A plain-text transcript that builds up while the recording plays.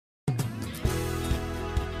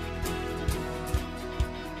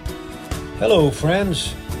Hello,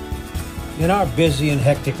 friends. In our busy and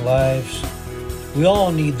hectic lives, we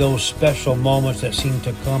all need those special moments that seem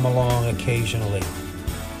to come along occasionally.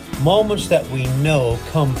 Moments that we know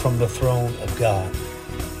come from the throne of God.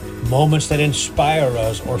 Moments that inspire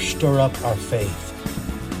us or stir up our faith.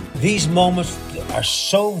 These moments are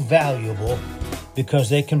so valuable because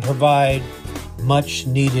they can provide much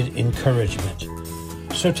needed encouragement.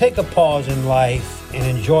 So take a pause in life and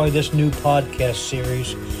enjoy this new podcast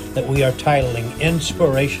series that we are titling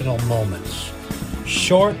Inspirational Moments.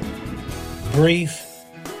 Short, brief,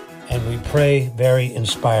 and we pray very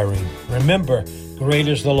inspiring. Remember, great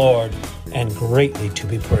is the Lord and greatly to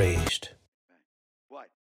be praised. What?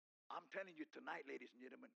 I'm telling you tonight, ladies and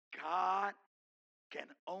gentlemen, God can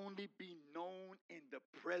only be known in the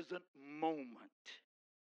present moment.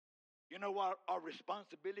 You know what our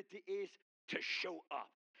responsibility is? To show up.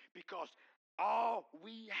 Because all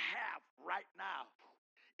we have right now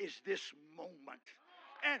is this moment.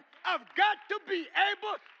 And I've got to be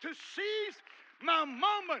able to seize my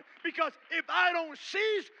moment. Because if I don't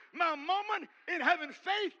seize my moment in having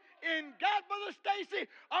faith in God, Brother Stacy,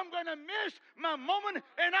 I'm going to miss my moment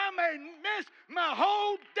and I may miss my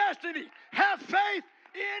whole destiny. Have faith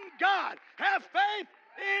in God. Have faith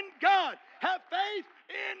in God. Have faith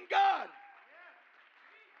in God.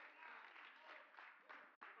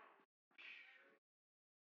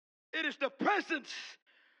 It is the presence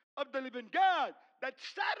of the living God that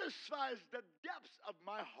satisfies the depths of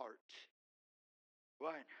my heart.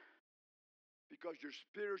 Why? Because your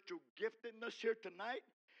spiritual giftedness here tonight,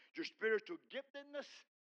 your spiritual giftedness,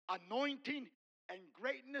 anointing, and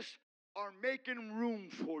greatness are making room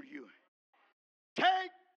for you.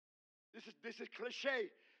 Take, this is cliche,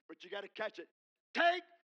 but you got to catch it. Take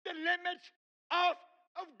the limits off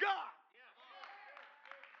of God.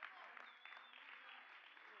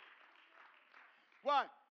 Why?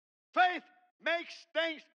 Faith makes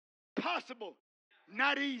things possible,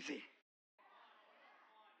 not easy.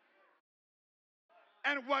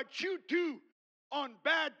 And what you do on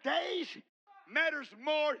bad days matters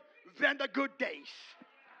more than the good days.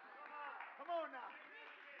 Come on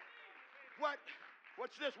now.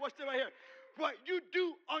 What's this? What's this right here? What you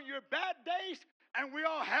do on your bad days, and we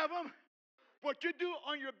all have them, what you do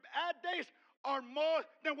on your bad days are more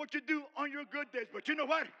than what you do on your good days. But you know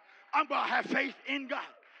what? I'm going to have faith in God.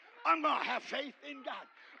 I'm going to have faith in God.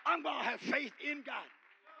 I'm going to have faith in God.